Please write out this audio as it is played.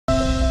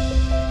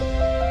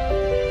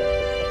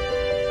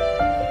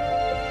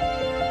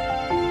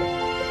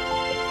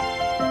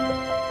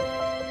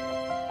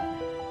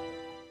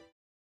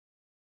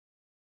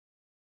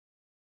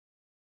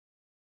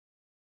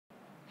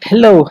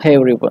Hello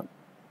everyone,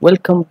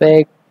 welcome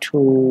back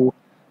to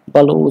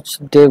Baloch's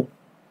Dev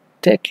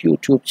Tech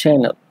YouTube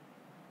channel.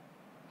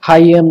 I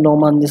am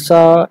Noman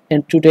Nisar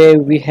and today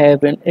we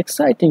have an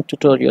exciting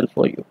tutorial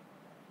for you.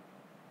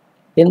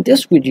 In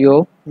this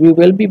video, we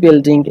will be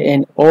building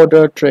an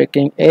order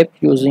tracking app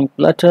using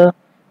Flutter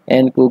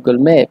and Google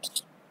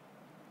Maps.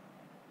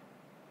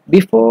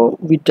 Before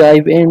we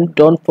dive in,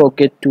 don't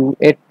forget to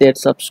hit that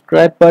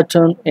subscribe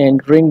button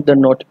and ring the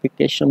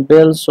notification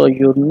bell so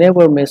you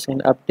never miss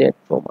an update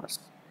from us.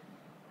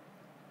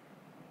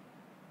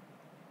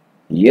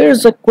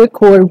 Here's a quick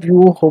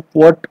overview of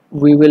what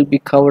we will be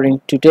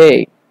covering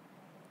today.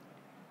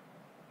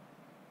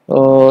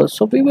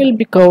 So we will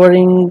be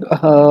covering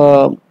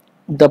the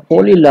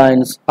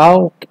polylines.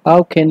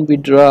 How can we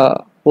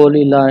draw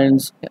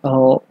polylines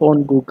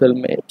on Google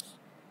Maps?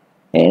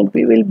 And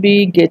we will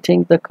be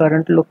getting the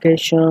current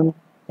location,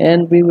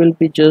 and we will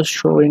be just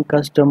showing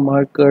custom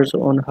markers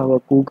on our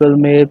Google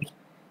Maps.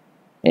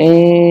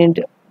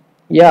 And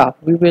yeah,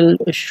 we will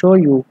show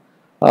you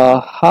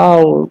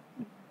how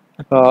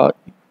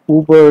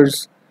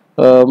Uber's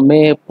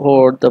map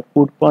or the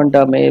Food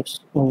Panda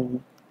maps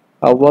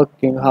are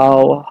working,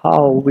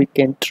 how we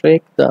can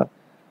track the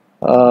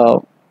uh,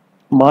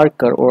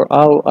 marker or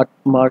how a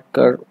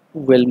marker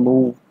will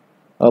move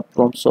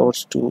from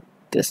source to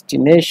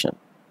destination.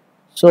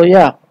 So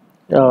yeah,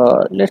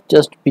 let's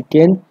just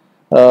begin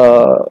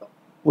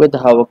with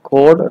our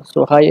code.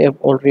 So I have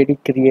already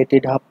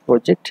created a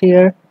project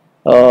here.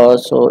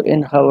 So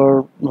in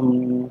our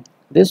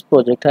this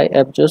project I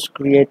have just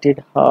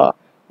created a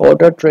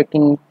order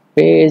tracking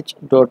page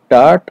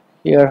dart.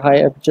 Here I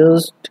have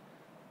just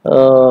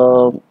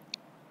uh,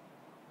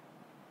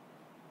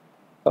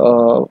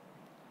 uh,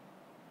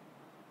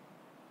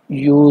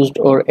 used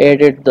or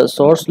added the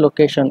source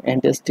location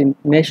and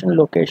destination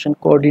location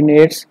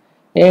coordinates,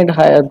 and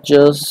I have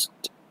just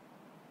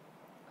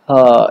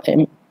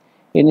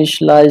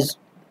initialized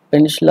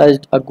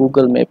a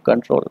Google Map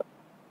controller.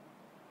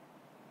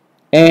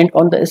 And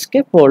on the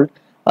scaffold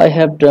I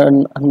have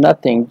done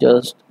nothing,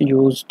 just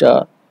used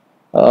a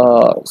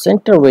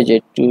center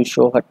widget to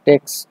show a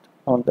text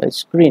on the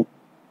screen.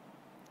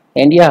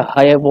 And yeah,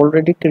 I have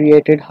already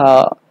created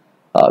a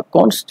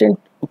constant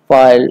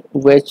file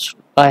which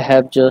I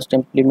have just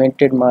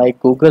implemented my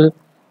Google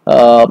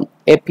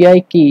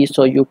API key,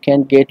 so you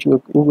can get your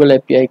Google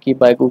API key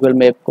by Google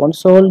Map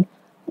console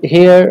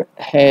here,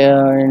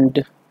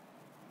 and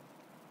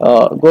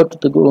go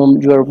to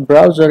your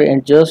browser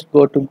and just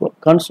go to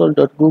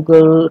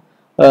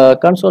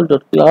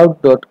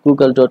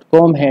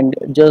console.cloud.google.com and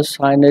just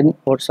sign in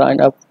or sign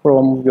up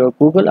from your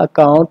Google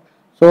account.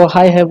 So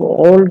I have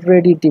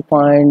already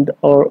defined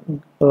or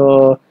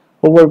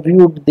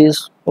overviewed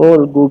this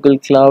whole Google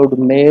Cloud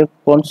Map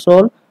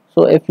console.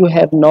 So if you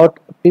have not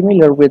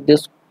familiar with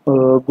this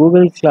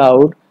Google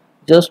Cloud,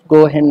 just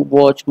go ahead and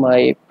watch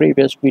my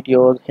previous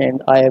videos,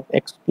 and I have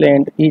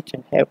explained each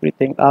and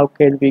everything. How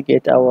can we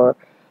get our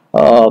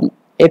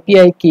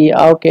API key,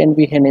 how can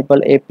we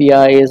enable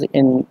APIs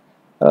in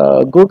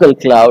Google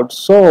Cloud.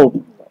 So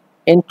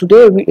in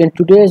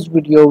today's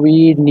video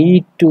we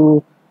need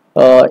to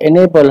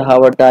enable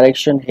our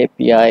direction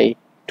API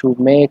to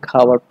make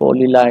our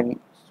polylines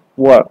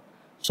work.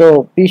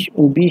 So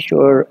be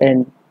sure,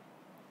 and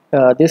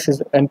this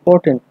is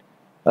important,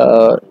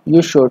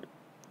 you should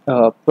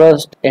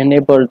first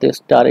enable this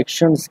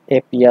directions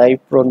API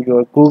from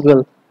your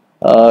Google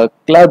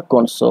Cloud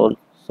Console.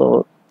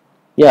 So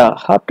yeah,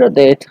 after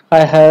that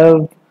I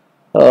have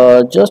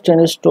just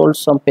installed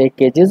some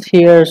packages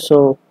here,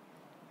 so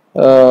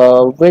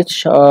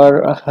which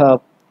are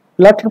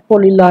Flutter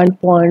polyline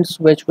points,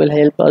 which will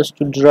help us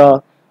to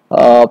draw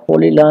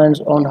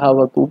polylines on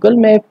our Google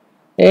Map.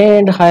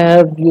 And I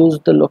have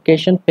used the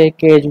location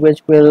package,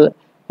 which will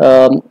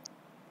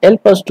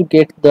help us to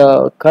get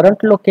the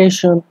current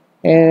location.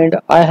 And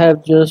I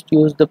have just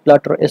used the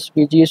Flutter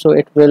SVG, so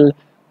it will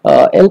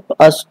help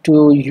us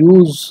to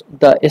use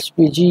the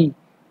SVG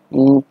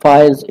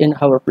files in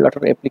our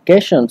Flutter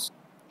applications.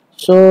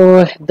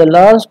 So the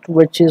last,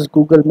 which is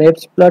Google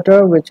Maps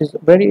Flutter, which is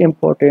very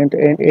important,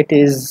 and it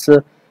is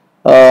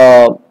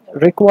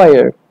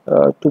required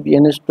to be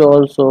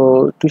installed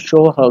so to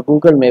show a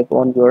Google Map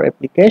on your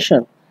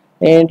application.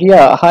 And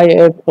yeah, I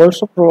have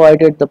also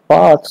provided the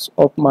paths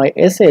of my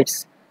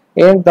assets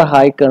and the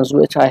icons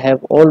which I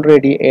have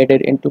already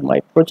added into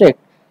my project.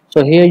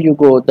 So here you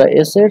go, the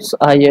assets.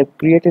 I have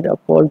created a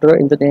folder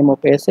in the name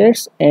of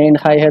assets, and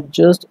I have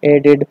just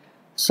added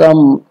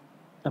some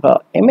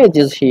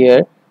images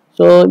here.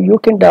 So you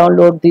can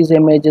download these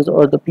images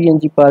or the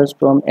PNG files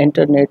from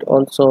internet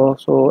also.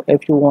 So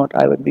if you want,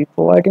 I will be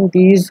providing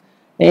these.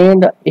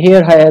 And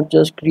here I have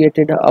just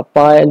created a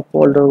file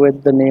folder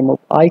with the name of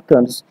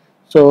icons.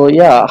 So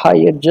yeah, I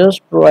have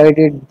just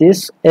provided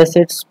this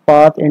assets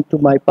path into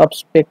my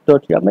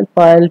pubspec.yaml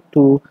file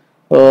to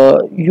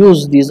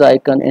use this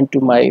icon into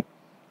my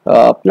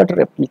Flutter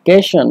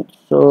application.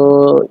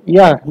 So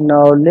yeah,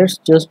 now let's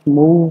just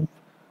move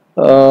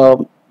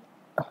to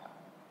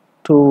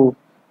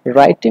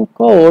writing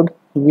code,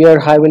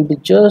 where I will be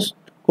just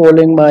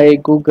calling my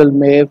Google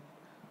Map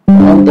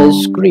on the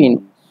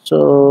screen.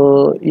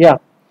 So yeah,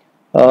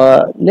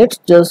 let's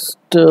just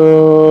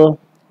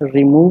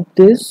remove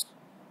this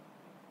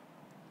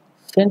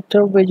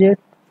center widget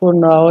for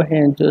now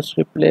and just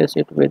replace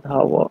it with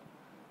our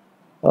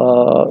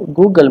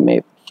Google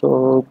Map.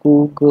 So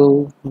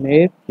Google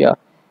Map, yeah.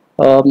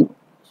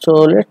 So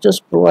let's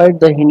just provide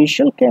the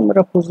initial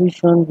camera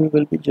position. We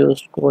will be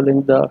just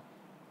calling the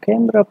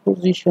camera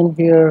position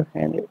here,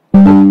 and it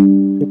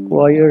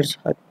requires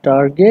a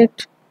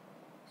target.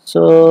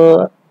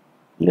 So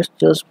let's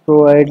just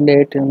provide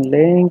latent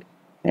length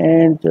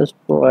and just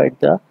provide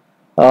the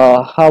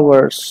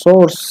our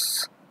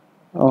source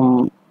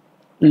um,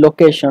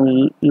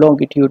 location,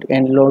 longitude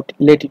and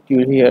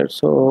latitude here.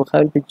 So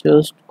I'll be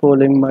just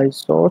calling my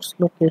source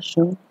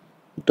location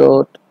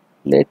dot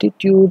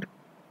latitude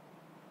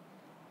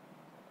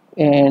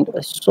and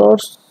a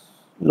source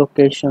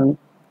location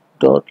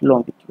dot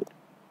longitude.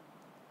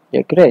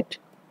 Yeah, great.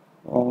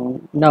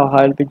 Now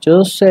I'll be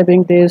just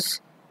saving this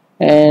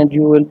and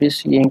you will be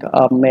seeing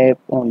a map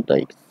on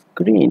the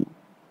screen.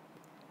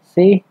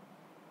 See,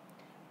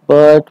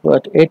 but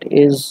it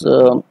is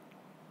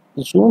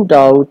zoomed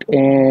out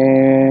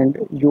and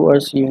you are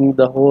seeing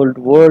the whole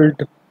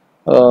world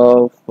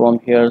from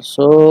here.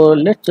 So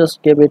let's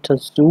just give it a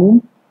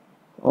zoom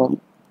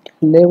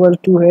level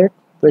to it,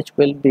 which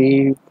will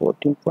be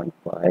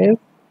 14.5.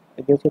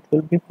 I guess it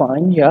will be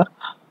fine, yeah.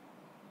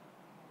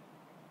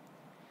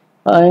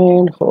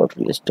 And hot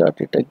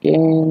restart it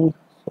again.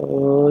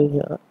 So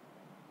yeah,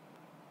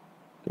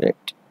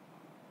 great.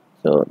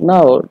 So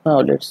now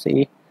let's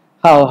see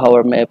how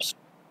our maps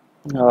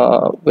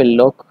will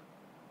look.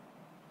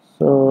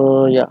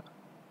 So yeah,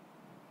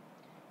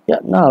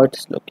 now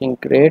it's looking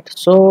great.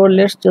 So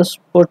let's just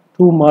put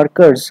two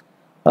markers,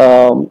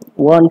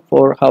 one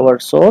for our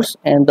source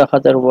and the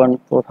other one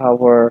for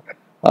our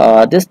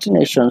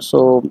destination.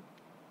 So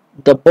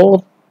the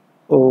both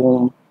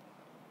um,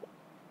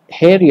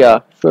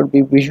 area should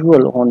be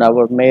visual on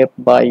our map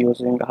by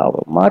using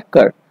our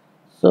marker.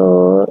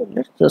 So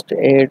let's just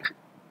add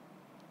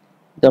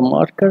the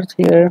markers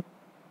here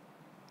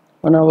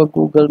on our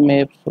Google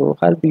Maps. So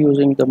I'll be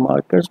using the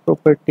markers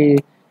property,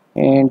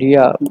 and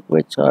yeah,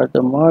 which are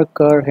the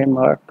marker, and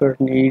marker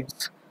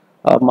needs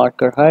a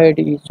marker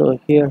ID. So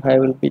here I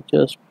will be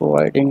just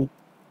providing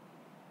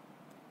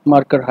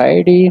marker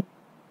ID,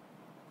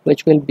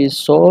 which will be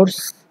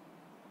source,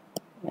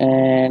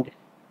 and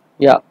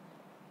yeah,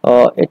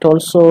 it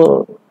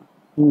also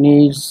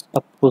needs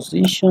a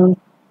position,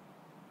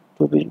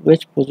 to be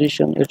which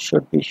position it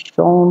should be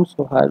shown.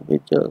 So I'll be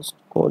just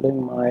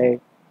calling my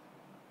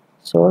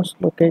source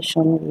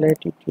location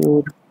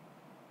latitude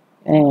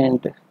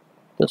and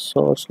the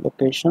source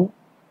location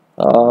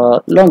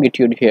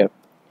longitude here.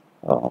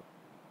 uh,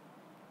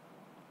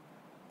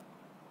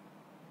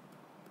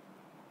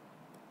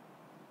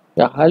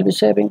 yeah, I'll be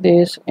saving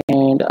this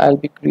and I'll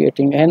be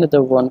creating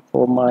another one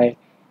for my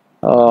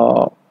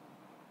uh,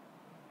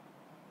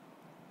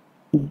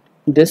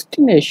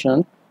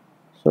 destination.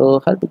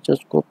 So I'll be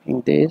just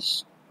copying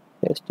this,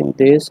 pasting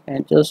this,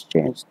 and just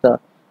change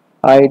the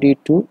ID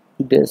to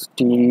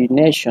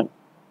destination,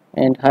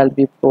 and I'll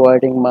be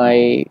providing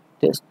my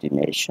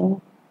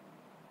destination.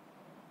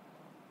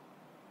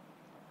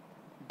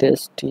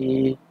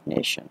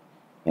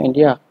 And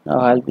yeah, now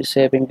I'll be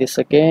saving this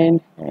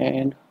again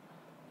and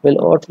will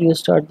auto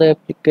start the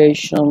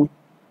application.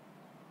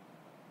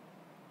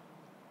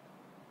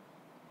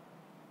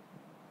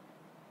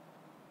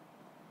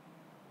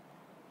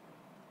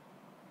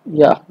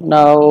 Yeah,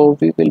 now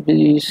we will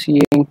be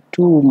seeing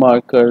two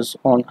markers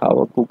on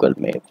our Google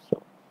Maps.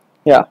 So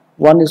yeah,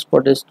 one is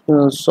for this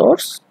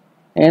source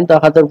and the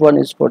other one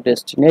is for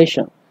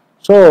destination.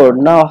 So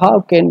now how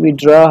can we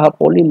draw a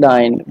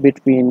polyline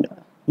between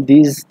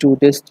these two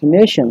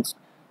destinations?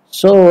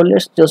 So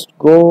let's just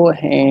go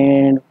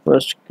and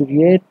first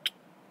create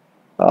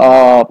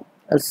uh,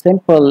 a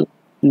simple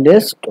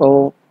list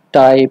of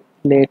type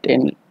let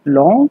and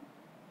long,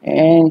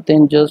 and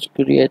then just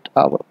create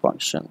our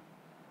function.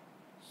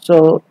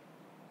 So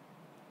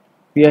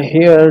we are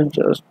here,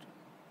 just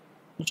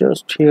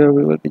here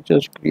we will be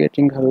just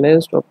creating a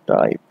list of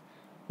type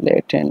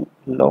let and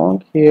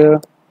long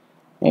here,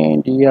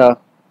 and yeah,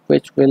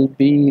 which will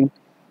be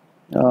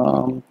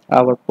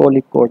our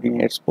poly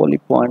coordinates, poly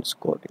points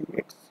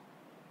coordinates,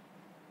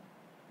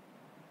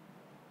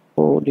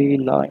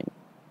 polyline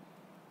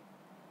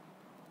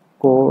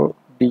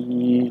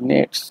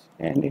coordinates,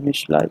 and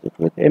initialize it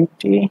with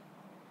empty.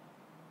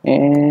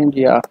 And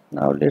yeah,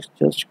 now let's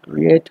just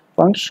create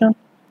function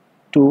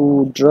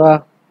to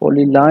draw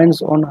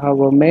polylines on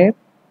our map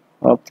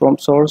from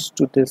source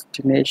to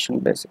destination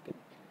basically.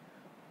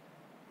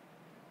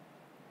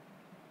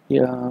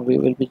 Yeah, we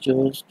will be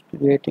just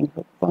creating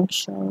a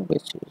function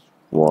which is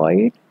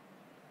void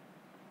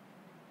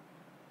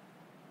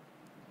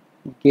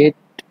get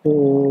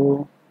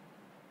uh,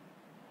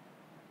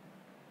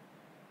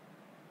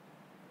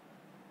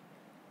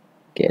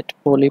 get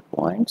poly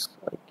points,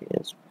 I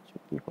guess it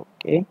should be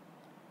okay.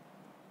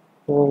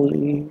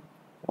 Poly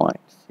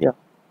points, yeah.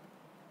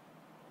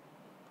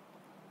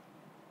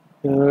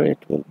 Here it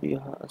will be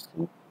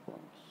async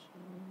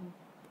function,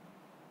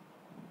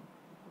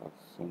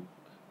 async.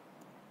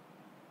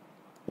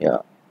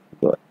 Yeah,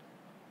 good.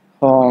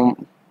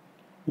 um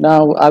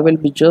Now I will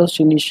be just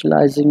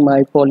initializing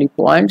my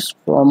polypoints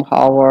from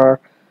our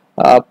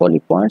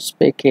polypoints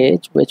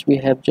package which we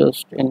have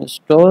just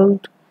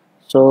installed.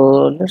 So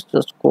let's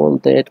just call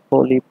that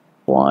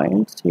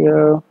polypoints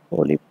here,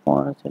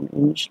 polypoints, and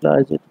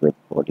initialize it with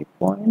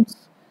polypoints,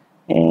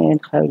 and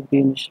I'll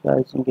be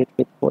initializing it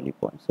with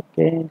polypoints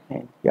again,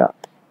 and yeah,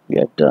 we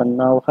are done.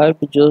 Now I'll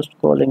be just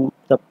calling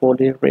the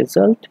poly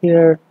result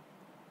here,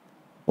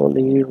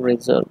 poly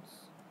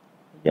results,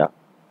 yeah,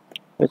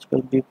 which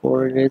will be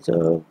poly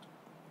result,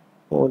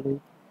 poly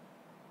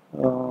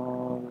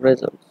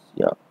results,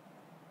 yeah,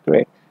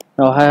 great.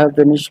 Now I have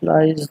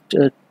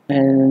initialized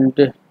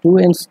and two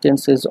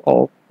instances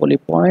of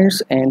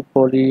polypoints and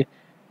poly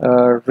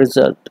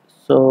result.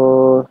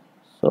 So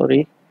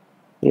sorry,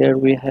 here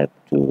we have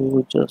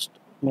to just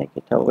make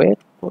it a wait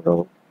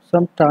for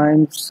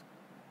sometimes,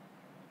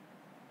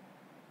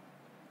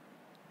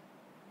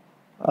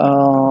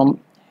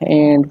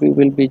 and we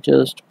will be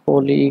just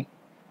poly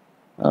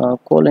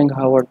calling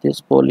our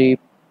this poly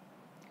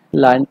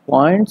line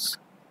points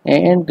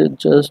and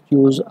just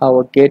use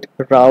our get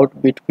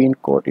route between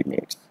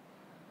coordinates.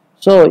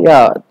 So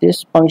yeah,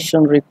 this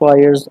function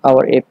requires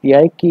our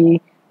API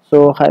key,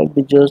 so I'll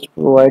be just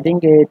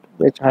providing it,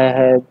 which I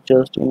have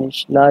just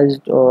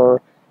initialized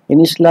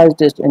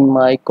it in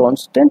my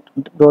constant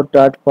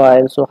dot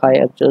file. So I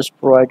have just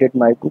provided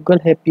my Google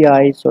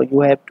API, so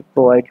you have to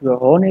provide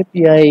your own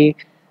API.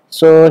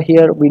 So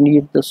here we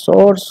need the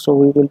source, so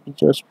we will be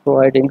just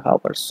providing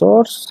our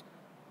source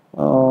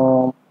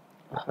um,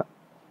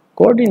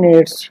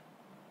 coordinates.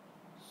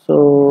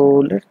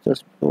 So let's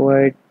just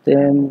provide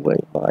them by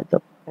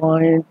the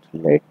point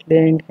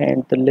latitude,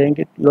 and the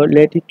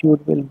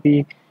latitude will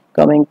be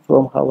coming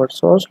from our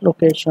source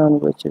location,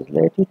 which is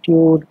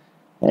latitude,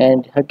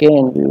 and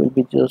again we will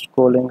be just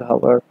calling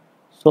our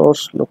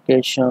source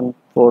location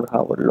for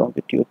our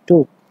longitude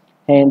too.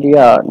 And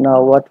yeah,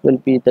 now what will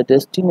be the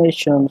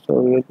destination? So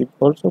we will be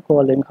also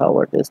calling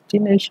our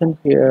destination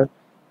here,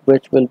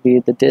 which will be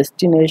the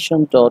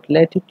destination dot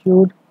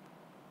latitude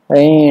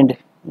and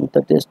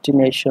the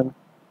destination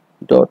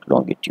dot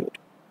longitude.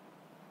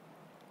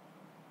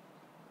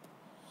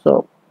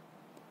 So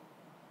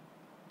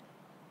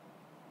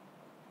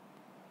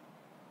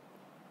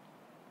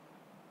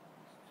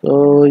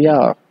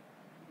yeah,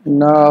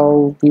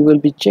 now we will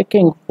be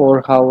checking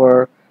for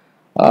our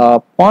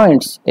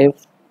points.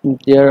 If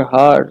there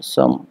are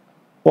some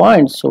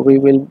points, so we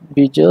will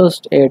be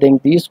just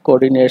adding these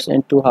coordinates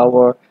into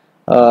our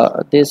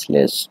this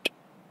list.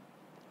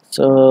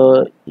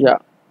 So yeah,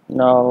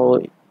 now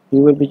we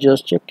will be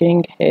just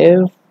checking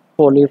if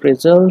poly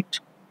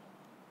result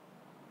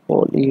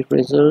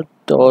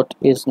dot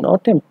is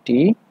not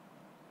empty,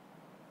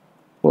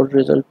 for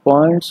result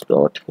points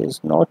dot is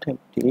not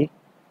empty.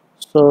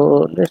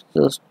 So let's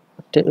just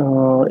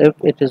if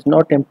it is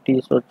not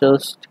empty, so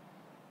just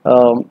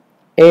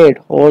add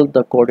all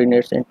the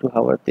coordinates into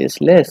our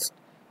this list.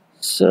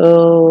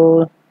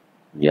 So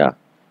yeah,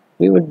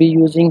 we will be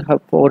using her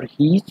for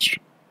each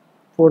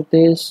for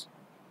this,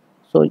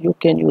 so you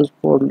can use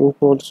for loop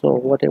also,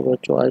 whatever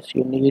choice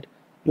you need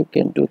you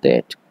can do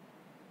that.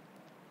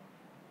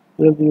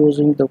 We'll be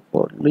using the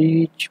for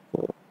each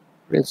for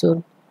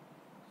result,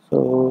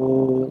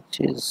 so which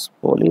is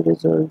poly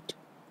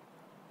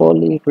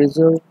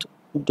result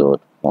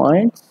dot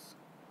points,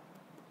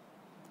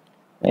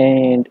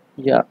 and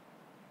yeah,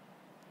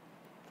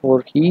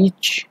 for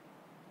each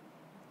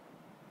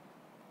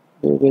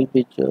we will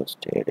be just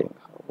adding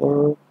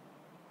our,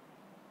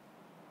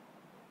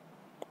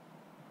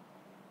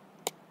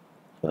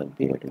 so I'll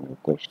be adding a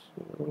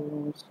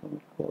question,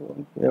 some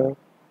column here,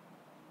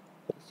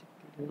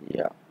 basically,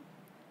 yeah,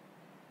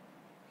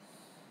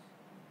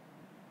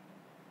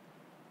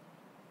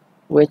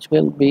 which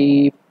will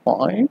be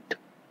point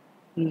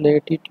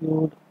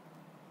latitude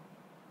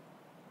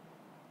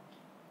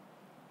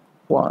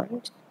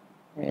points,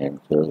 and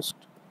just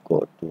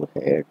go to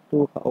head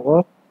to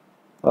our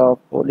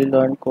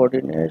polyline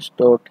coordinates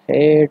dot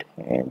head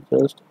and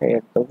just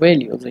add the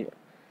values here.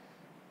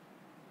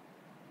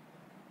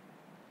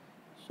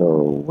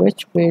 So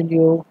which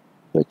value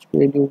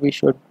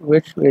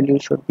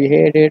should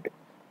be added,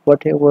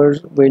 whatever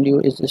value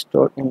is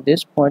stored in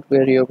this point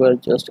variable,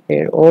 just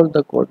add all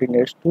the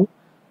coordinates to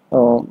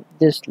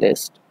this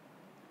list,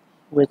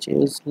 which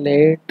is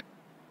length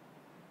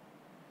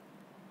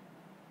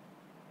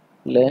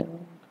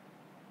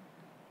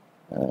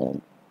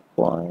and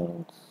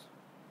points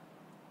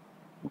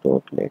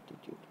dot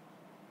latitude,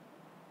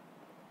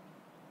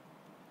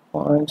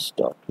 points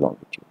dot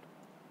longitude.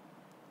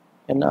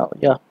 And now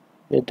yeah,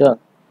 we're done.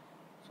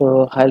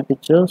 So I'll be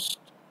just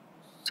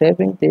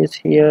saving this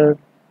here,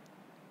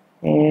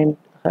 and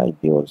I'll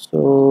be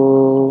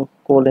also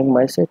calling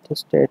my set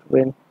state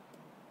when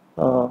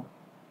uh,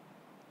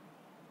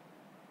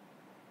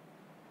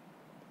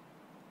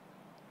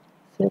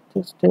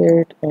 set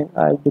state, and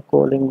I'll be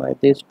calling my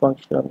this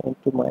function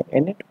into my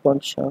init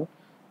function,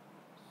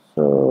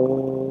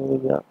 So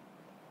yeah,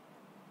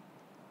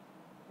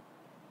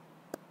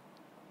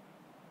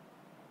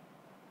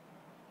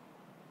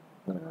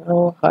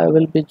 now I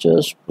will be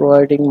just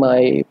providing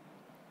my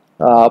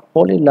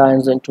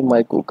polylines into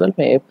my Google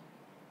Map,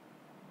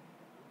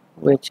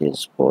 which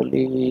is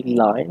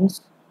polyline,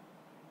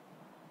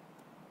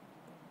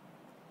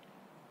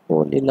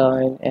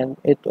 and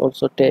it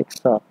also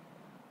takes a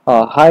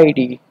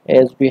ID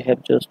as we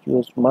have just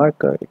used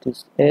marker. It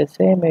is the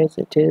same as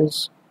it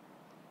is,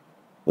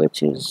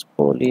 which is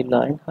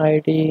polyline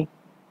ID,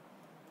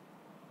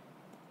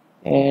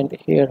 and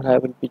here I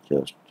will be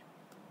just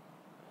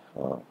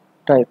uh,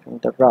 typing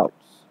the routes.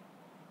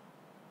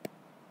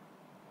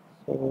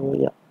 So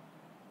yeah,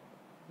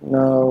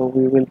 now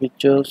we will be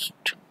just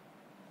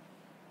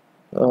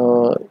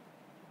uh,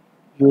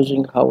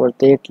 using our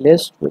date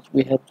list, which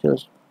we have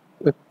just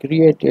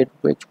created,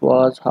 which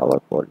was our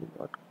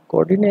polygon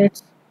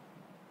coordinates.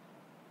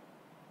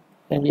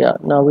 And yeah,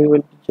 now we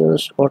will be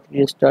just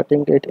already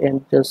starting it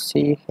and just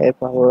see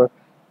if our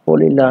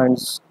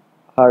polylines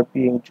are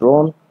being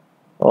drawn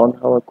on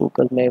our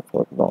Google Map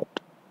or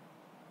not.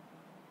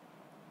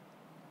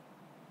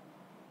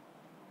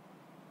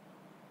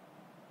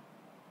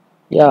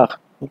 Yeah,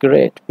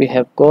 great, we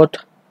have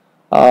got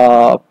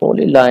a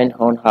polyline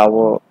on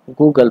our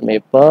Google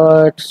Map,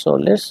 but so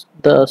let's,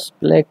 the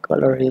black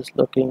color is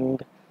looking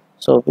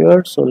so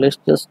weird, so let's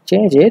just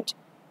change it.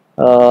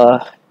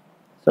 uh,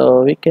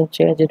 so we can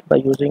change it by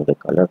using the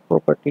color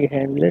property,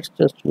 and let's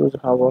just use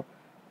our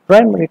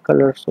primary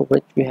color, so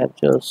which we have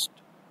just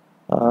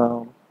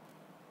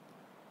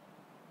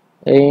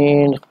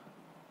and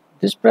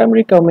this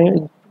primary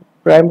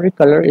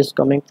color is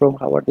coming from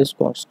our this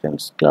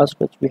constants class,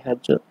 which we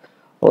have just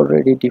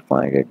already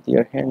defined it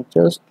there, and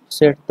just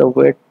set the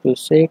weight to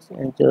 6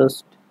 and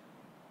just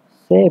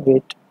save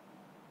it.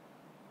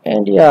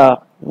 And yeah,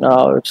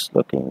 now it's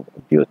looking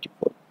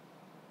beautiful.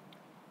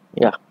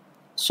 Yeah,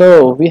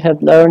 so we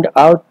have learned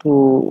how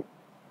to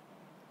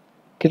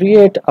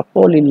create a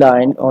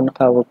polyline on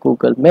our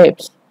Google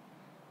Maps.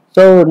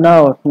 So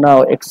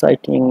now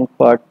exciting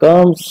part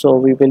comes. So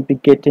we will be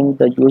getting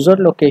the user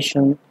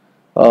location.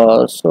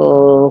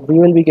 So we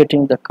will be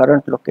getting the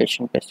current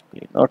location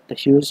basically, not the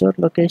user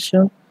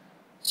location.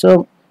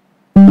 So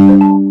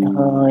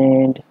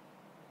and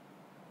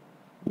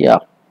yeah,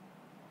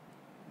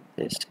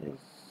 this is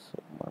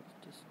so much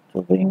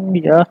disturbing.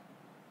 Yeah,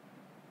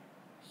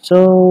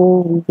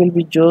 so we will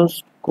be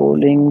just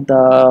calling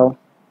the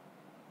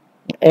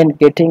and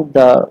getting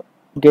the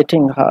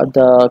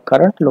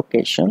current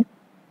location.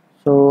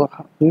 So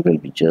we will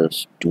be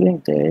just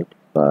doing that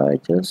by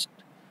just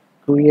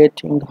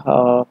creating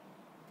a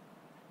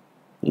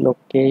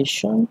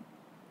location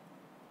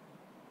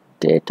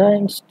data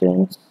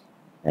instance,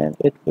 and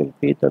it will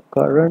be the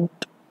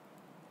current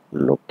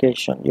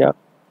location. Yeah,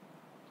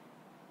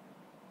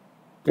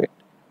 great,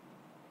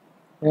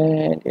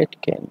 and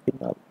it can be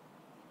null,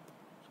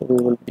 so we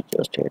will be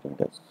just adding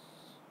this.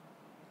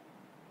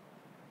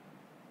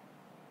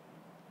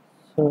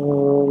 So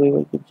we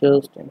will be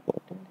just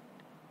importing,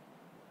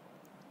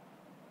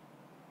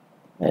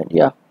 and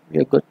yeah, we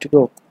are good to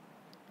go.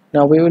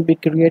 Now we will be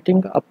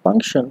creating a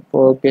function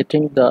for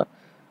getting the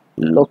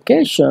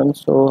location,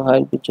 so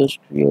I'll be just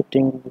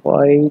creating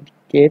void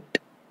get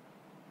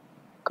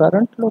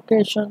current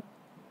location,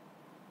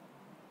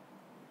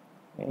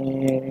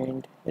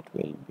 and it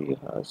will be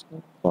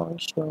asking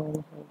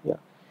function. Yeah,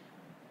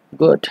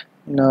 good.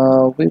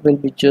 Now we will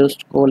be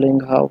just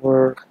calling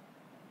our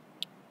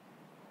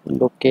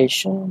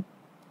location,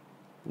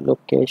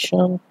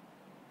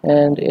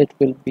 and it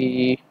will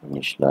be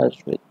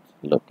initialized with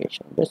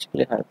location.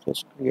 Basically I have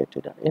just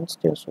created an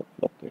instance of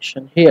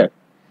location here,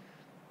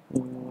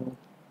 mm,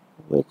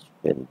 which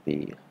will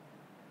be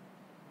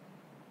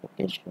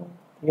location.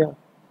 Yeah,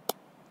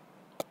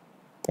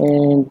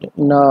 and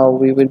now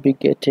we will be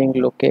getting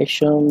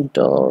location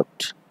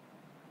dot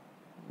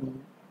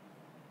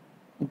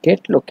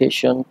get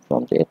location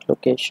from that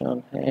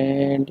location,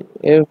 and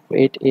if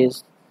it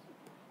is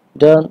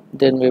done,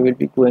 then we will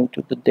be going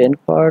to the then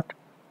part,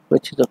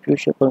 which is a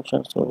future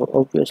function. So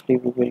obviously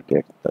we will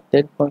get the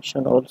then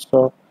function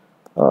also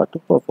to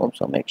perform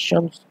some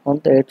actions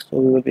on that. So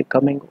we will be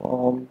coming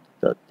on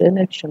the then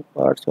action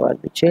part. So I'll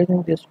be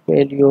changing this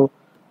value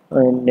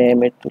and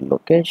name it to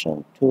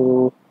location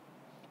to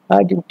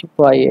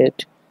identify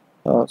it.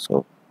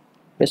 So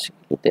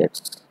basically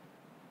that's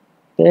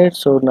that.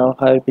 So now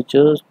I'll be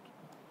just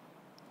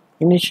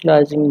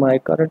initializing my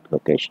current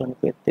location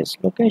with this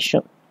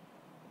location.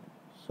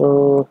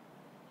 So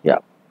yeah,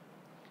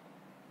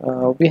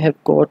 we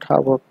have got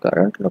our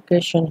current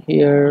location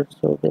here.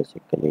 So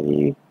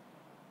basically,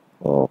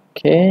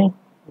 okay,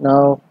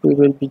 now we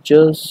will be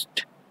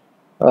just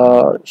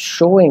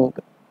showing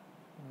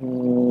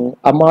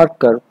a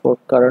marker for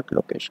current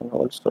location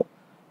also.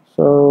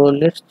 So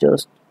let's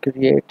just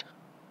create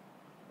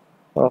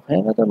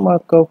another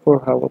marker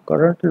for our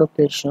current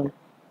location,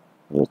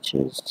 which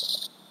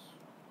is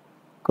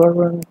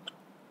current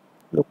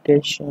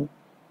location,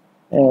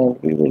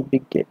 and we will be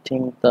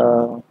getting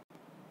the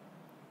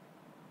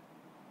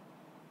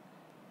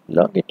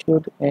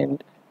longitude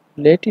and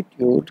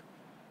latitude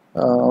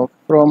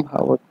from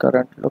our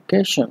current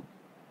location.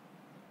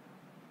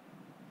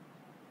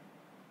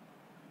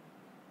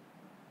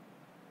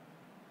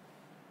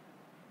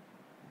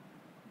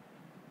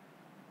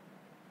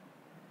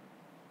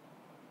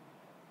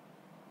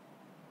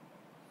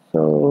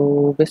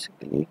 So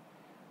basically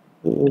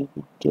we will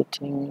be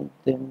getting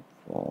them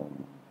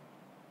from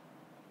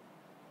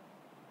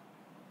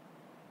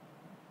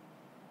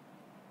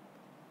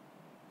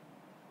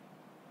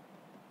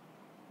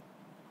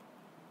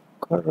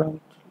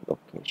current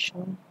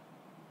location,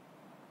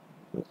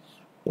 which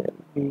will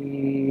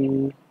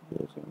be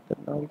using the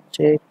null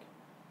check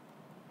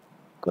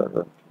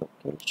current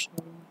location.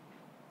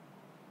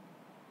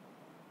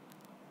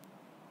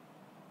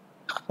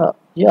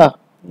 Yeah,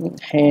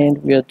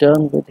 and we are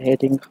done with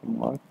adding a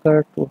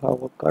marker to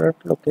our current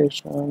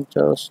location.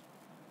 Just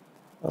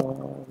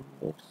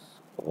let's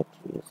get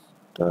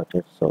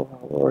restarted. So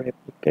our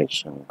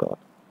application got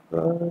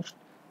crashed.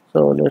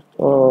 So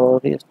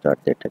let's restart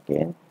it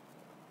again.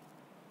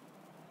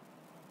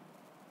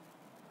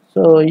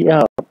 So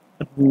yeah,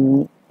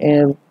 in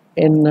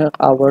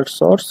our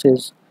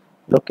sources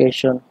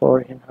location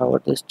or in our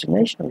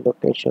destination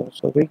location,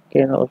 so we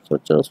can also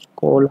just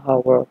call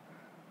our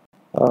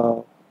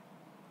uh,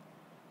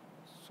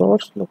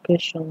 source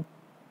location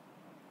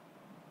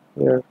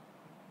where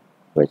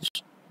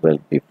which will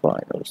be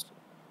fine also.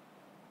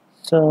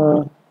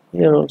 So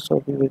here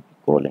also we will be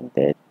calling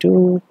that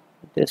to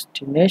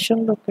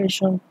destination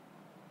location,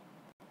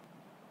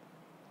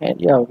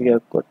 and yeah, we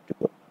are good to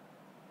go.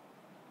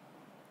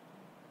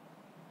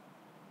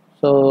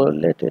 So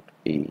let it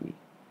be,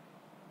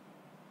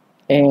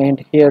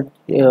 and here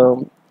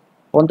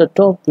on the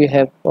top we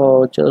have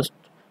just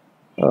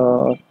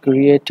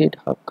created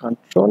a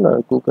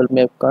controller, Google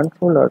Map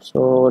controller.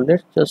 So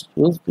let's just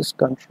use this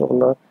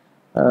controller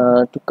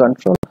to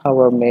control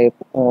our map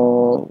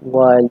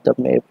while the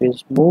map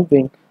is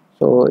moving.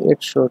 So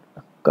it should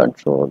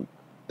control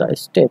the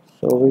steps.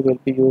 So we will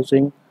be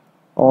using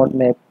on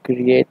map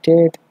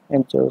created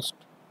and just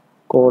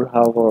call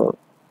our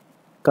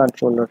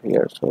controller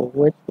here. So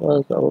which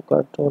was our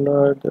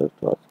controller? This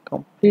was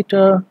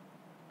completer.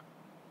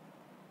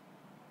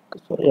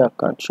 So yeah,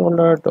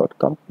 controller dot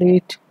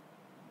complete,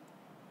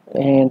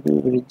 and we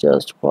will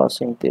just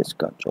passing this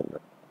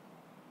controller.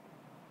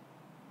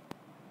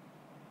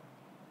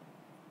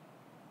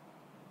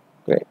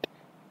 Great.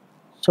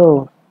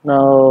 So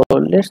now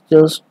let's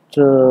just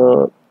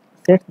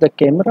set the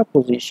camera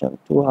position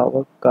to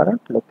our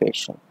current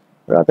location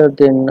rather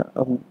than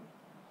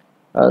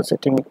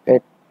setting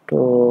it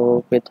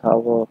with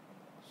our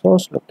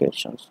source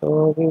location.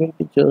 So we will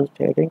be just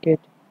adding it.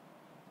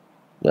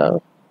 Yeah,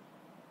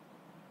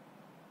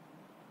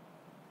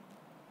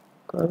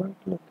 current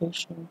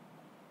location.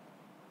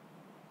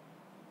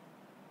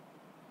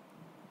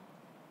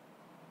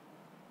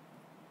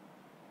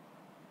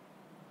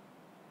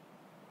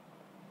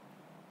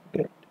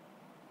 Great.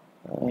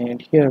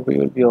 And here we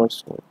will be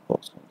also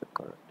posting the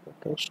current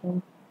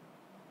location.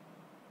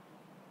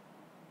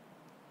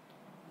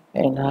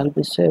 And I'll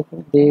be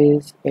saving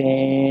this,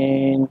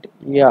 and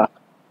yeah,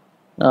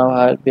 now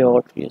I'll be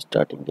out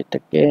restarting it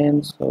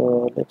again.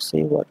 So let's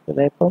see what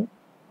will happen.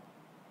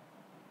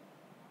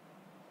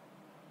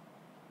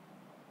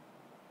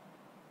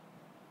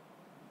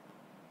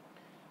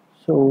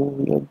 So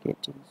we are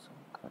getting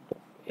some kind of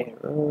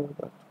error,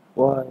 but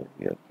why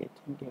we are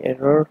getting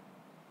error?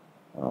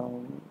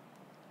 Um,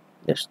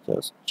 let's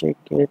just check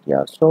it.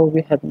 Yeah, so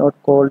we have not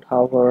called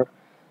our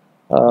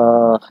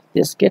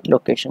this get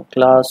location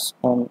class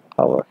on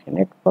our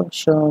init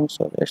function.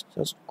 So let's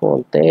just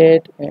call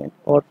that and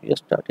or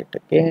restart it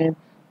again.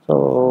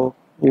 So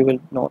we will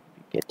not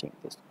be getting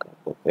this kind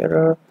of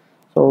error.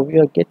 So we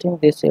are getting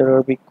this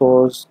error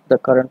because the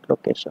current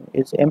location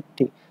is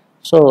empty.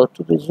 So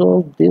to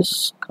resolve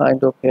this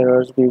kind of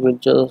errors, we will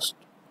just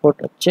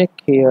put a check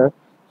here.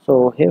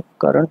 So if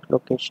current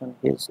location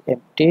is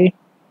empty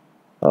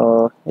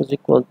is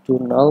equal to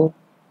null,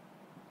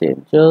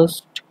 then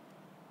just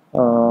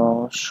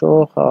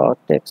show her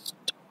text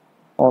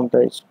on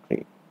the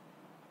screen,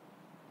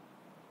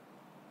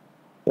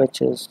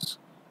 which is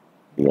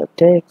via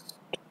text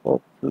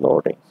of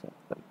loading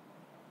simple.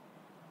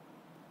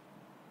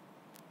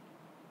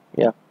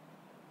 Yeah,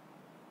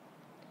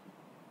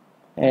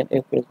 and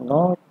if it's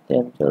not,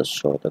 then just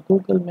show the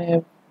Google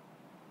Map.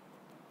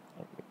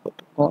 We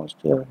put a const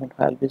here, and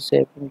I'll be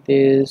saving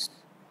this.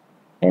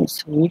 And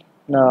see,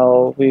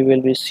 now we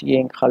will be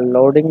seeing a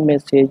loading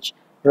message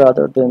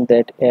rather than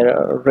that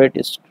error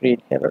red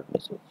screen error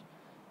message.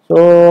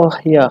 So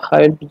yeah,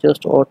 I will be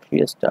just auto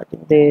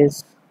restarting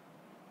this.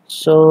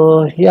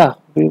 So yeah,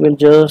 we will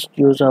just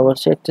use our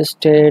set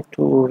state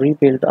to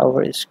rebuild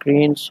our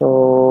screen.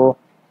 So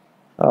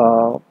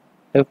uh,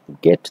 if we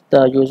get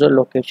the user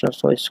location,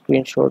 so a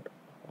screenshot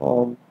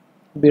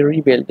be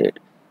rebuilt it.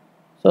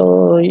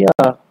 So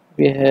yeah,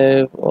 we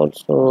have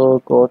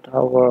also got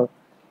our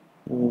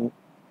mm,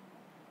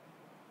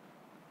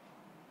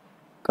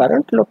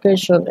 current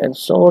location and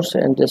source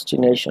and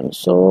destination.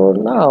 So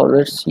now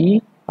let's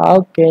see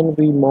how can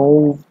we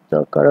move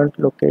the current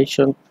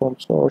location from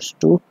source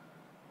to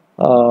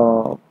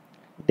uh,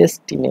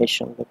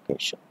 destination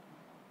location.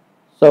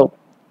 So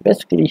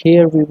basically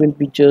here we will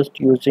be just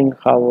using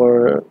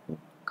our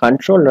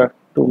controller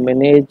to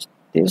manage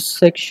this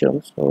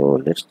section.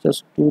 So let's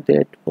just do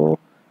that for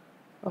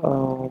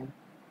um,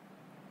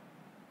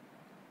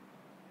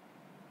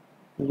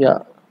 yeah,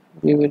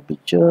 we will be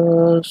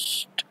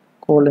just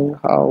calling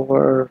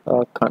our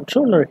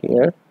controller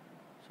here.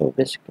 So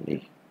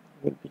basically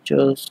we'll be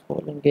just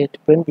calling it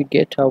when we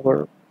get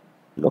our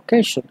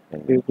location,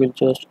 and we will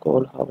just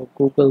call our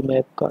Google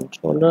Map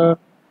controller,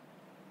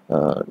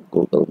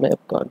 Google Map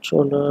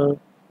controller,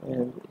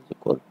 and is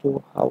equal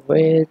to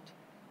await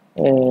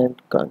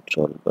and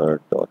controller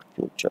dot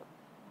future.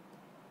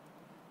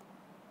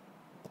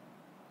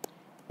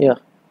 Yeah,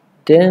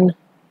 then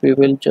we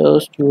will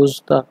just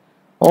use the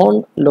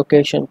on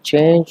location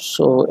change.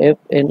 So if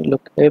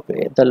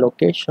the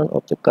location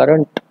of the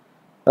current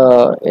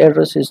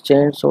address is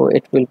changed, so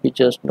it will be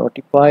just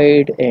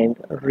notified and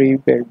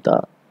rebuild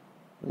the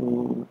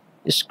mm,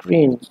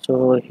 screen.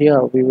 So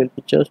here we will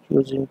be just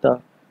using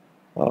the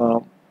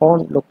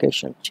on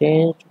location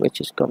change,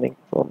 which is coming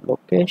from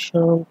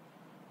location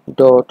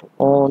dot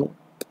on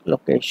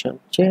location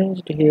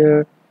changed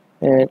here,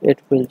 and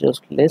it will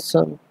just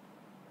listen.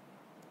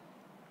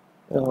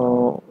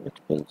 It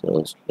will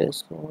just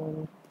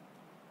listen.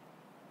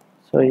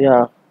 So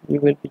yeah, we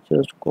will be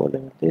just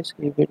calling this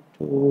event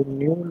to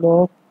new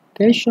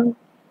location.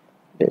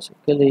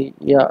 Basically,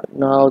 yeah,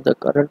 now the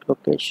current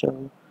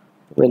location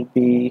will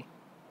be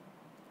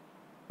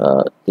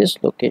this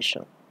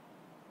location,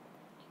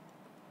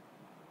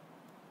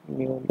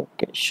 new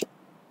location.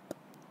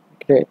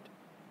 Great.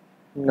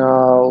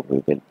 Now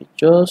we will be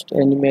just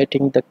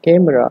animating the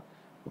camera.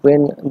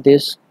 When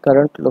this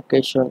current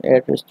location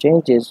address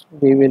changes,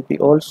 we will be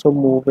also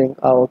moving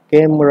our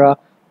camera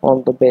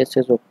on the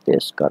basis of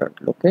this current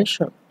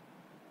location.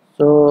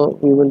 So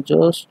we will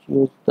just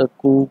use the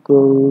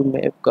Google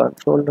Map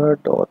controller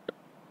dot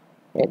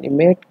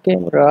animate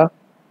camera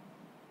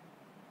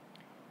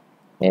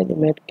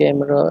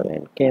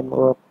and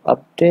camera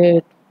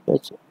update,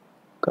 which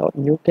got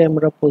new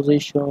camera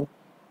position,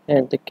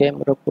 and the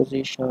camera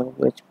position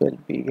which will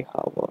be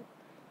our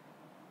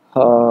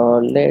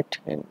let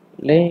and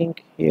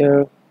link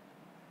here,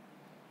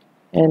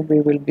 and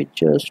we will be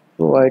just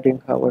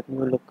providing our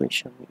new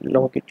location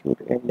longitude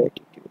and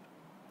latitude.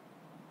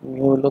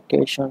 New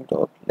location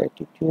dot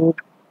latitude,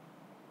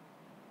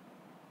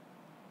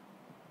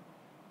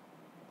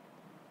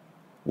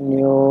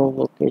 new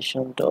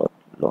location dot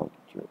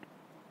longitude.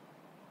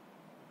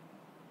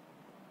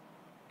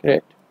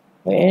 Great.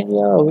 And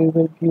yeah, we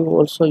will be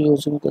also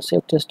using the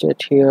set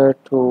state here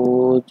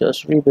to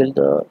just rebuild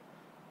the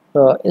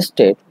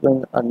state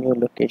when a new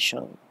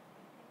location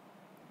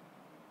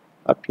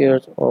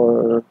appears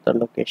or the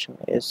location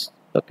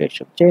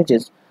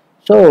changes.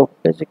 So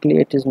basically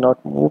it is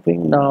not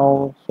moving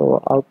now,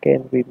 so how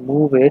can we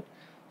move it?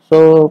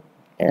 So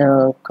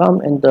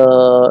come in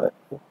the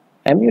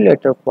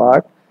emulator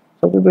part.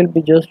 So we will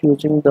be just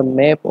using the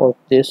map of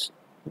this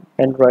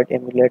Android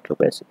emulator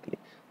basically.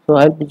 So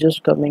I'll be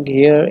just coming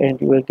here and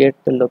you will get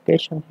the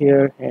location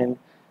here, and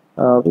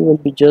we will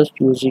be just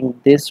using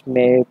this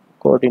map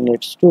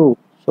coordinates too.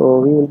 So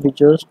we will be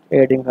just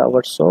adding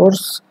our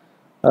source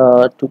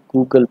to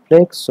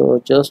Googleplex.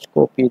 So just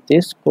copy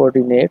these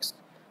coordinates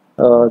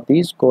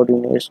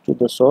to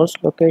the source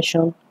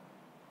location.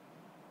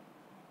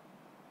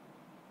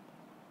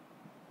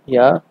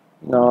 Yeah,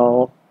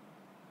 now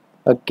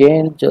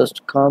again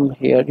just come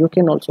here. You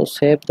can also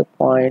save the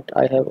point.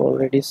 I have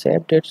already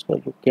saved it, so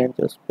you can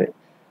just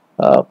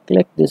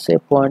click the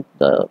save point.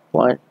 The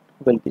point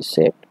will be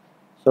saved.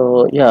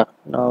 So yeah,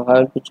 now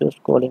I'll be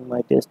just calling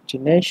my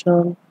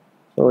destination.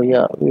 So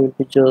yeah, we will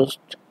be just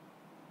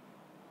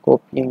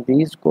copying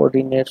these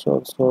coordinates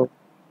also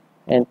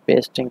and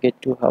pasting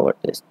it to our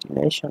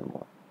destination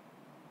one.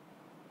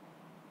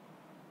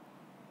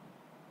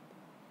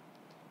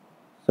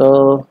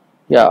 So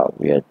yeah,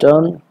 we are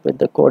done with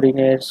the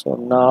coordinates. So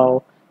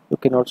now you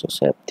can also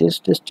save this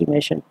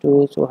destination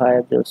too. So I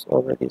have just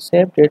already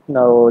saved it.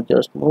 Now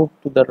just move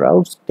to the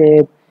routes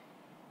tab,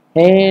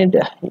 and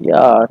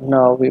yeah,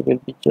 now we will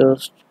be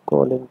just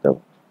calling the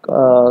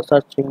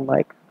searching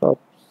Microsoft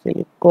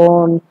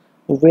Silicon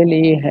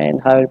Valley,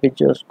 and I will be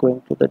just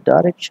going to the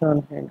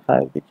direction, and I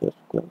will be just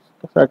going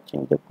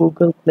searching the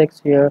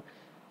Googleplex here.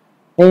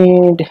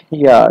 And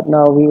yeah,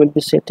 now we will be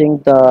setting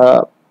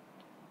the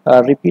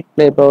repeat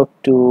playback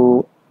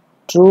to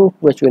true,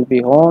 which will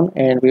be on,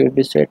 and we will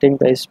be setting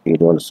the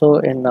speed also.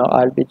 And now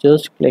I'll be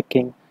just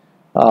clicking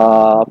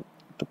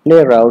to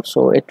play route,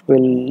 so it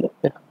will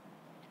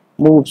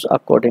moves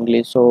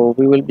accordingly. So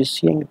we will be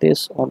seeing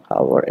this on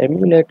our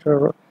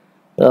emulator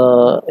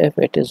if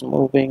it is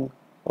moving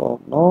or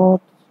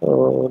not.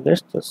 So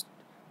let's just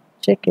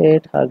check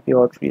it. I'll be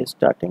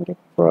restarting it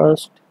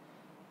first.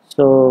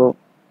 So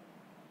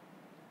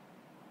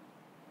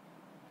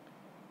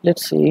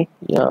let's see.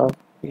 Yeah,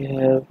 we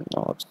have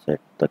not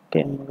set the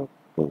camera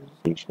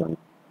position.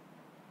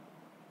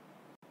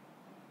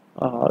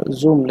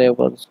 zoom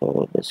level.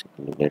 So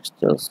basically let's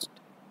just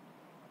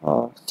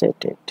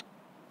set it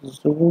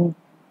zoom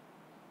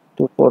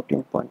to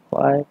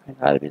 14.5, and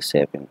I'll be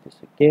saving this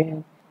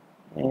again.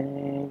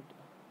 And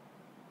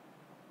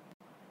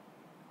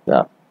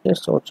yeah,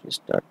 let's also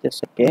start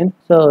this again.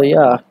 So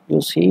yeah,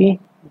 you see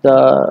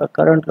the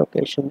current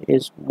location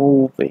is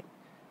moving.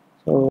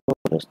 So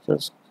let's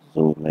just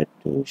zoom it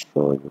to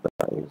show you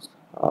guys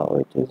how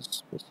it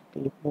is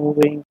basically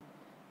moving.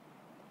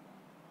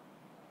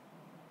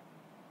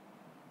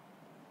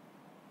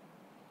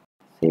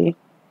 See,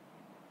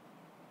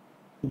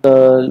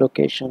 the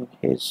location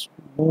is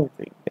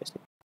moving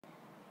basically.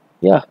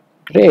 Yeah,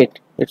 great,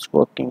 it's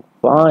working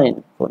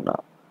fine for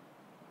now.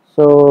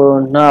 So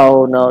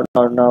now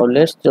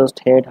let's just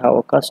head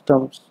our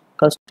custom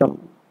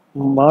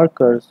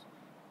markers.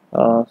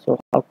 So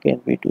how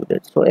can we do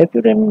that? So if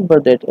you remember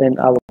that in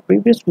our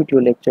previous video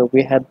lecture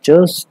we have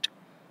just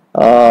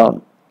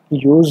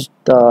used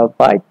the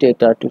byte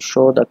data to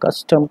show the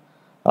custom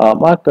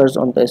markers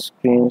on the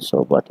screen.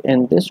 So but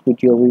in this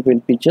video we will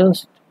be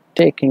just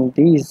taking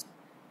these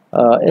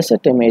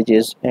asset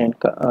images and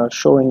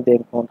showing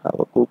them on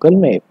our Google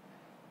Map.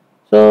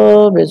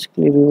 So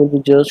basically we will be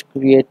just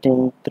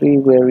creating three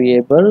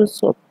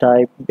variables of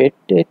type bit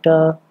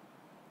data,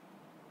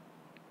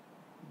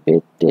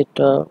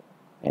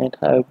 and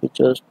I will be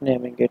just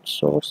naming it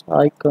source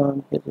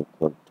icon is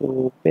equal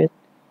to bit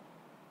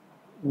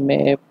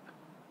map,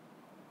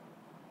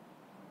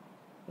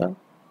 yeah,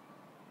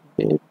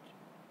 bit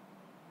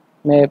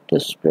map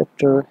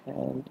descriptor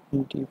and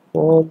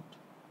default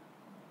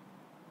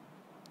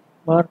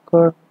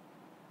marker,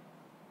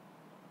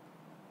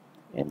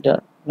 and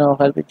now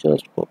I'll be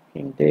just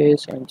copying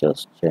this and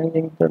just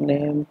changing the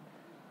name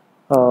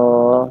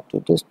to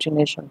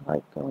destination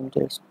icon,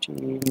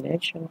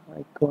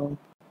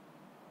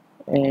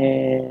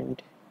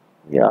 and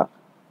yeah,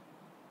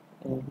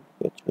 and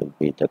which will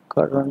be the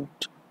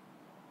current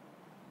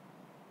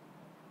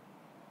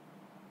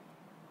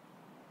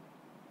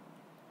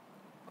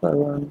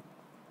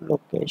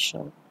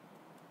location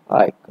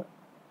icon.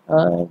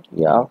 And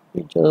yeah,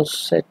 we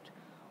just set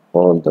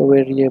all the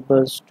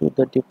variables to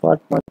the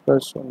default marker.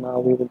 So now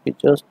we will be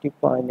just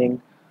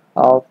defining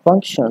our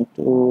function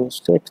to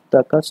set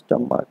the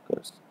custom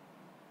markers.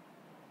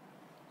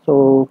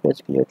 So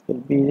basically it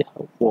will be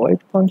a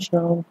void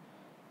function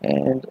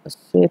and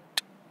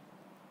set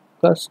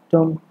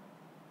custom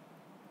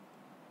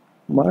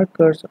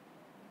markers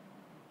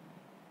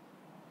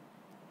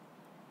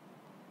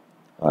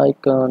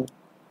icon,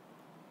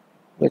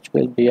 which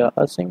will be a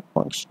async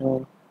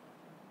function,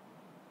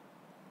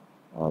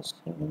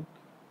 async,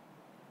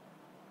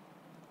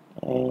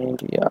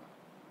 and yeah.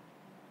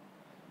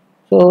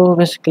 So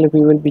basically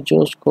we will be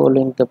just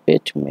calling the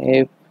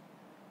bitmap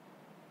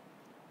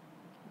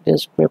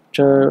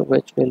descriptor,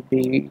 which will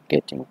be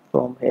getting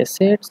from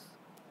assets.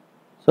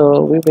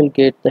 So we will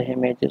get the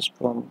images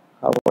from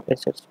our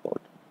assets folder.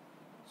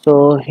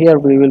 So here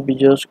we will be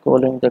just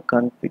calling the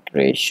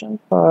configuration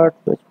part,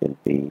 which will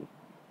be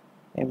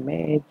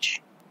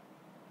image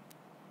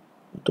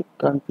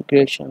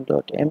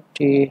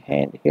configuration.empty,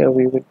 and here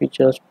we will be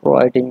just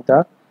providing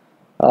the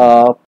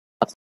path.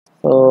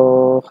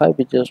 So I'll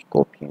be just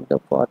copying the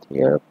path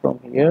here from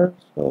here.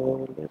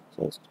 So let's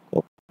just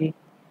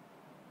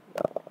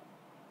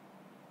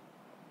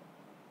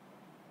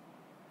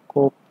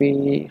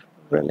copy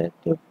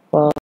relative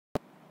path,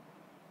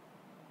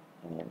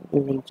 and we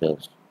will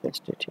just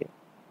paste it here.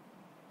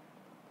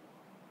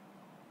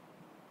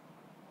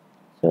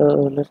 So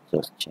let's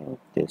just change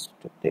this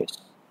to this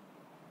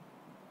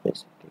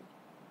basically.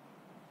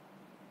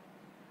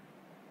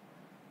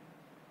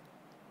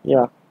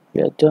 Yeah,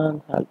 we are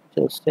done. I'll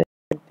just save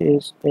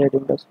this,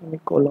 adding the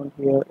semicolon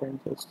here, and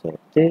just save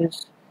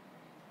this.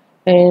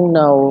 And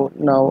now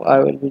I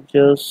will be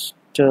just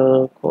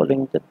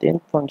calling the then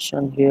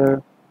function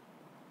here.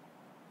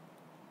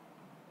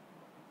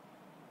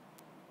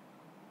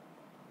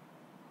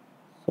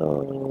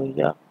 So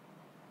yeah,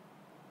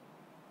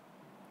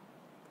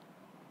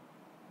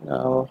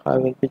 now I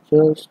will be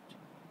just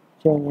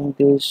changing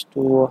this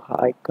to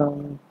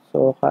icon.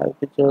 So I will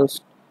be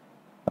just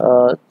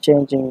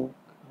changing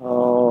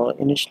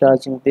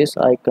initializing this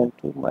icon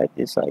to my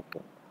this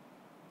icon,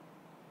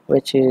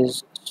 which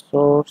is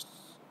source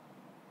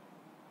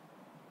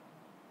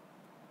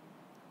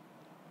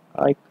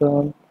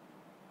icon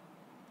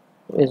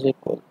is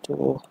equal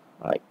to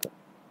icon.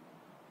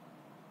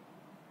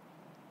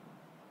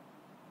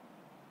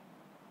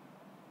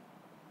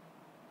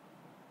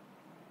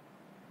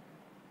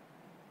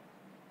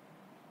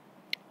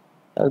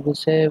 I'll be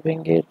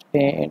saving it,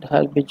 and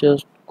I'll be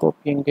just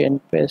copying and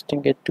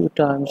pasting it 2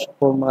 times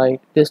for my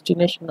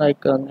destination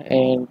icon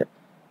and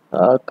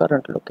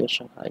current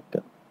location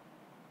icon.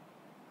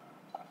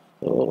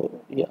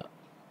 So yeah,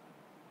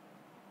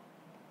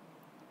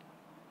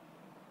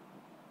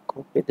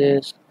 copy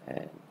this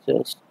and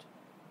just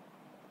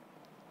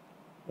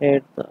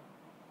add the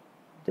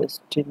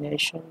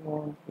destination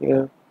one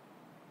here,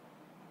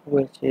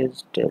 which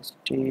is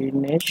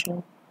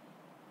destination,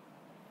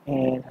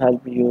 and I'll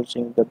be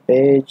using the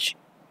badge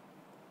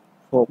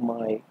for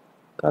my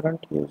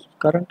current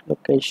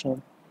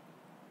location,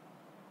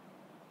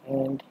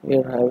 and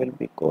here I will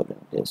be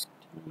calling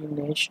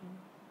destination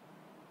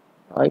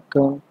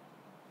icon,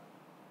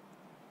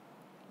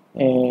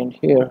 and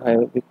here I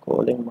will be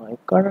calling my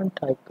current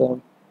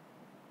icon,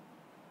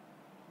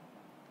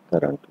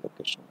 current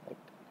location icon.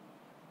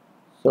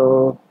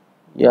 So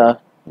yeah,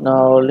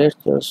 now let's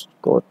just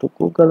go to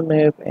Google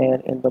Map,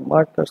 and in the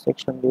marker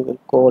section we will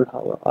call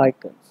our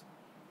icons.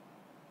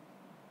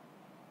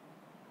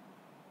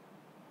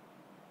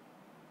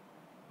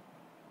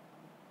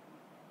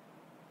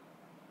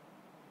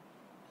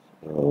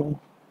 So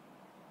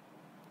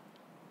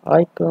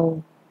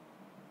icon,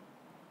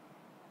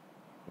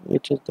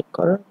 which is the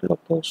current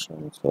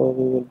location, so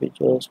we will be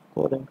just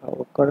calling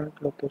our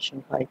current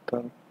location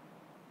icon,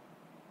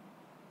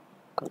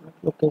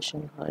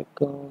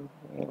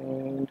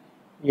 and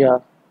yeah,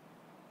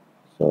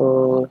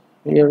 so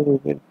here we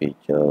will be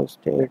just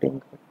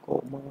adding a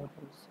comma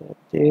inside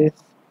this,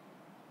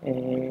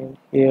 and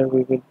here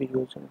we will be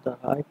using the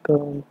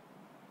icon,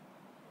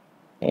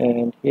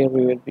 and here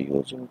we will be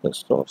using the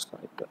source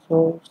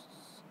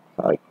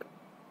icon,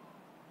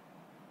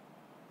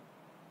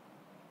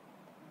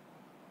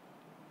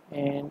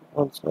 and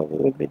also we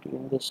will be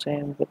doing the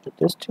same with the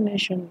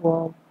destination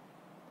one,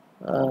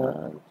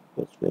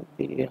 which will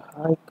be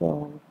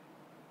icon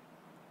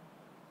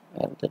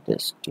and the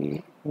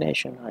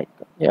destination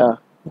icon. Yeah,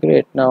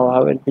 great. Now I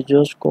will be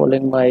just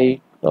calling my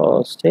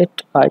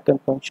set icon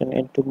function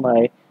into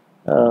my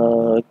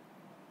uh,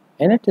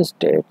 init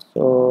state.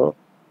 So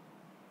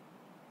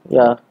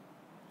yeah,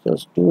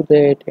 just do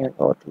that and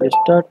auto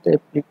restart the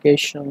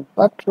application.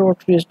 After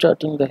auto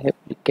restarting the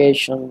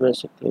application,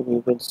 basically we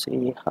will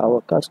see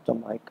our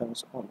custom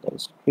icons on the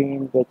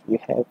screen that we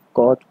have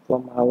got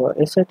from our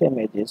asset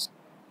images.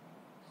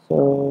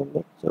 So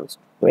let's just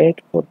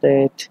wait for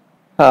that.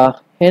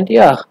 And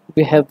yeah,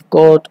 we have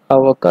got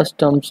our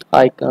customs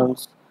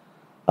icons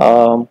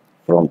from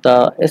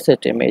the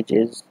asset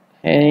images,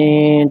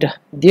 and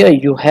there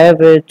you have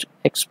it,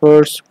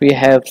 experts. We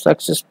have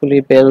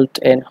successfully built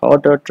an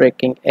order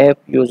tracking app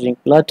using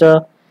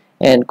Flutter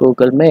and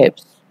Google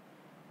Maps.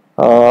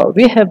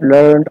 We have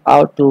learned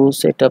how to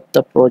set up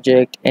the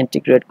project,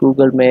 integrate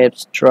Google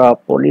Maps, draw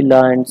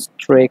polylines,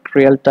 track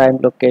real-time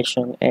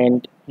location,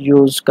 and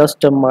use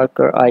custom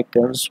marker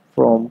icons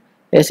from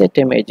asset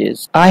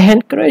images. I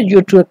encourage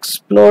you to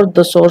explore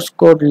the source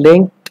code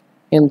linked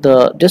in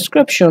the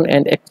description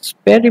and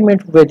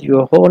experiment with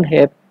your own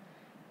app.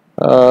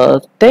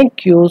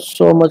 Thank you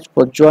so much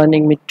for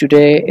joining me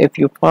today. If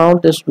you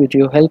found this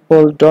video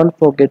helpful, don't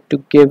forget to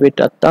give it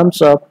a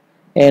thumbs up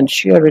and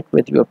share it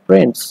with your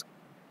friends.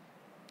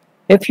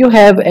 If you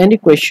have any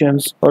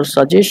questions or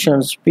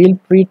suggestions, feel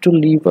free to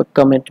leave a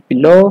comment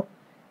below.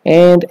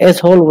 And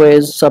as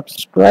always,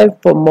 subscribe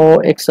for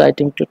more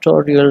exciting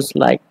tutorials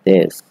like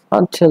this.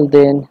 Until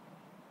then,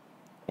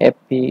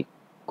 happy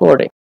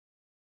coding.